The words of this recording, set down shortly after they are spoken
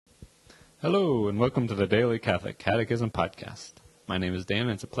Hello, and welcome to the Daily Catholic Catechism Podcast. My name is Dan,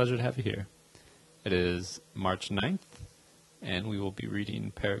 and it's a pleasure to have you here. It is March 9th, and we will be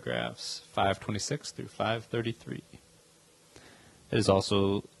reading paragraphs 526 through 533. It is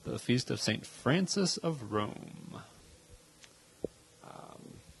also the feast of St. Francis of Rome.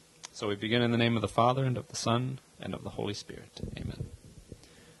 So we begin in the name of the Father, and of the Son, and of the Holy Spirit. Amen.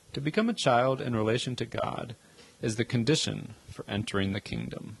 To become a child in relation to God is the condition for entering the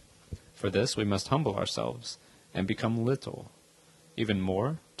kingdom. For this we must humble ourselves and become little. Even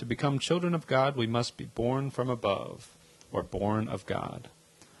more, to become children of God we must be born from above, or born of God.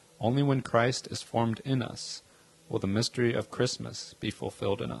 Only when Christ is formed in us will the mystery of Christmas be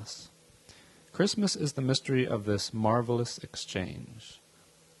fulfilled in us. Christmas is the mystery of this marvelous exchange.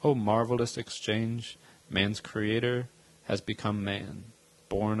 O marvelous exchange, man's Creator has become man,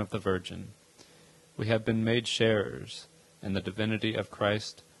 born of the Virgin. We have been made sharers in the divinity of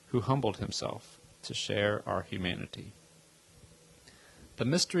Christ, who humbled himself to share our humanity. The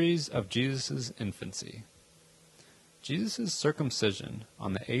mysteries of Jesus' infancy. Jesus' circumcision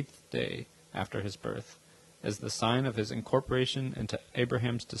on the 8th day after his birth is the sign of his incorporation into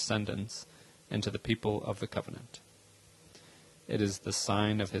Abraham's descendants, into the people of the covenant. It is the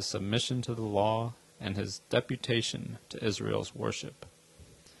sign of his submission to the law and his deputation to Israel's worship,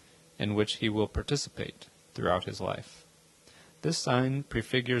 in which he will participate throughout his life. This sign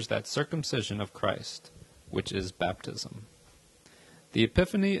prefigures that circumcision of Christ, which is baptism. The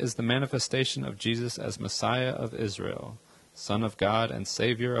Epiphany is the manifestation of Jesus as Messiah of Israel, Son of God and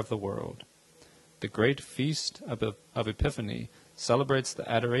Savior of the world. The great feast of Epiphany celebrates the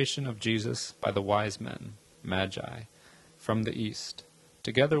adoration of Jesus by the wise men, Magi, from the east,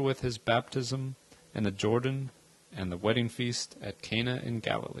 together with his baptism in the Jordan and the wedding feast at Cana in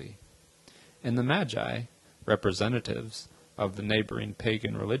Galilee. In the Magi, representatives of the neighboring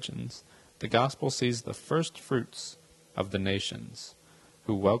pagan religions, the gospel sees the first fruits of the nations,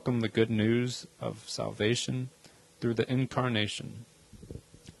 who welcome the good news of salvation through the incarnation.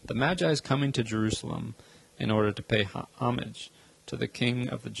 The Magi's coming to Jerusalem in order to pay homage to the King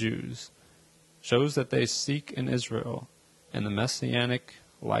of the Jews shows that they seek in Israel, in the messianic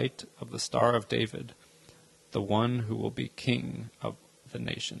light of the Star of David, the one who will be King of the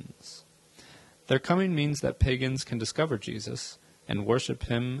nations. Their coming means that pagans can discover Jesus and worship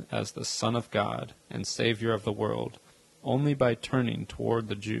him as the Son of God and Savior of the world only by turning toward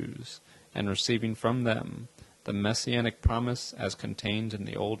the Jews and receiving from them the messianic promise as contained in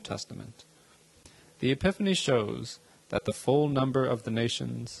the Old Testament. The Epiphany shows that the full number of the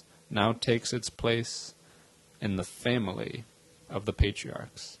nations now takes its place in the family of the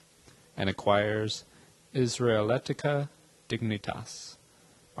patriarchs and acquires Israelitica dignitas,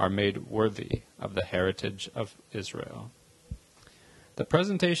 are made worthy of the heritage of Israel. The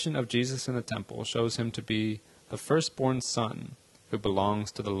presentation of Jesus in the temple shows him to be the firstborn son who belongs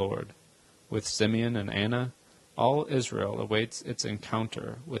to the Lord. With Simeon and Anna, all Israel awaits its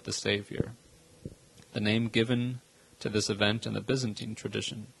encounter with the Savior, the name given to this event in the Byzantine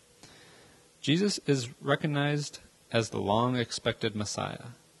tradition. Jesus is recognized as the long-expected Messiah,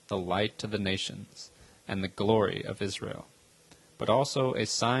 the light to the nations, and the glory of Israel, but also a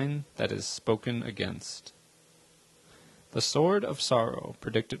sign that is spoken against. The sword of sorrow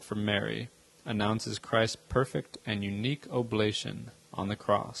predicted for Mary announces Christ's perfect and unique oblation on the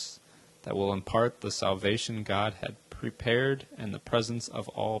cross that will impart the salvation God had prepared in the presence of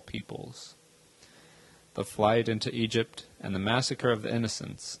all peoples. The flight into Egypt and the massacre of the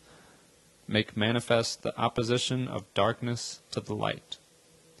innocents make manifest the opposition of darkness to the light.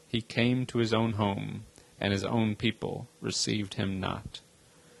 He came to his own home, and his own people received him not.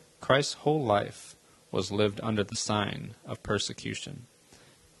 Christ's whole life was lived under the sign of persecution.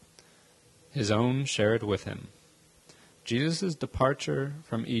 His own shared with him. Jesus' departure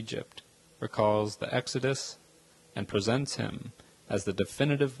from Egypt recalls the Exodus and presents him as the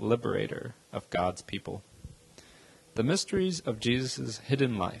definitive liberator of God's people. The mysteries of Jesus'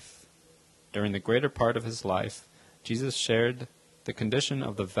 hidden life. During the greater part of his life, Jesus shared the condition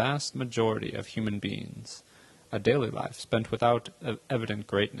of the vast majority of human beings, a daily life spent without evident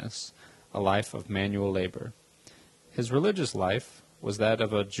greatness, a life of manual labor. His religious life was that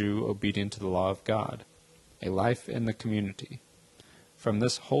of a Jew obedient to the law of God, a life in the community. From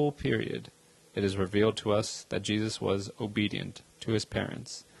this whole period, it is revealed to us that Jesus was obedient to his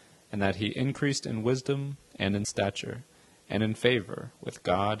parents, and that he increased in wisdom and in stature, and in favor with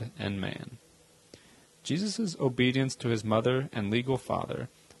God and man. Jesus' obedience to his mother and legal father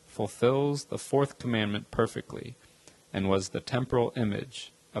fulfills the fourth commandment perfectly, and was the temporal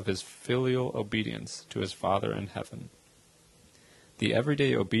image of his filial obedience to his Father in heaven. The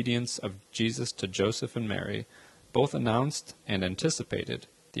everyday obedience of Jesus to Joseph and Mary both announced and anticipated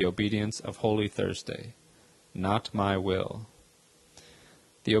the obedience of Holy Thursday. Not my will.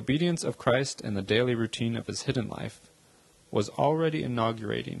 The obedience of Christ in the daily routine of his hidden life was already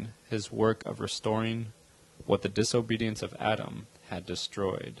inaugurating his work of restoring what the disobedience of Adam had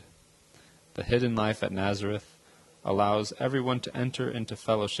destroyed. The hidden life at Nazareth allows everyone to enter into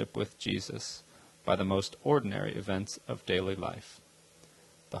fellowship with Jesus by the most ordinary events of daily life.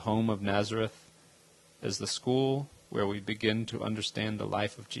 The home of Nazareth is the school where we begin to understand the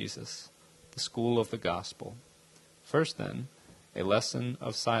life of Jesus, the school of the gospel. First, then, a lesson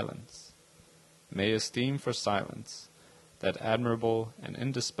of silence. May esteem for silence, that admirable and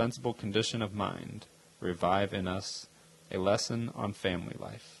indispensable condition of mind, revive in us a lesson on family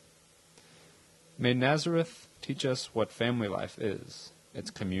life. May Nazareth teach us what family life is,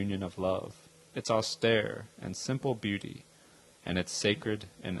 its communion of love, its austere and simple beauty, and its sacred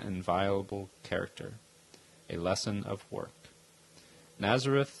and inviolable character, a lesson of work.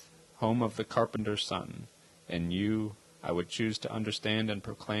 Nazareth, home of the carpenter's son, in you I would choose to understand and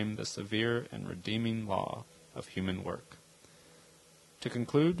proclaim the severe and redeeming law of human work. To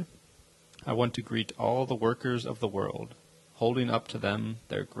conclude, I want to greet all the workers of the world, holding up to them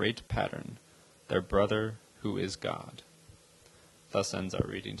their great pattern, their brother who is God. Thus ends our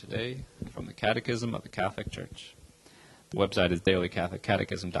reading today from the Catechism of the Catholic Church. The website is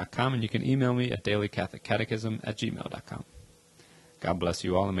dailycatholicatechism.com, and you can email me at dailycatholicatechism@gmail.com. God bless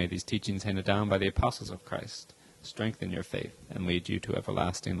you all, and may these teachings handed down by the apostles of Christ strengthen your faith and lead you to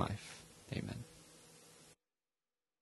everlasting life. Amen.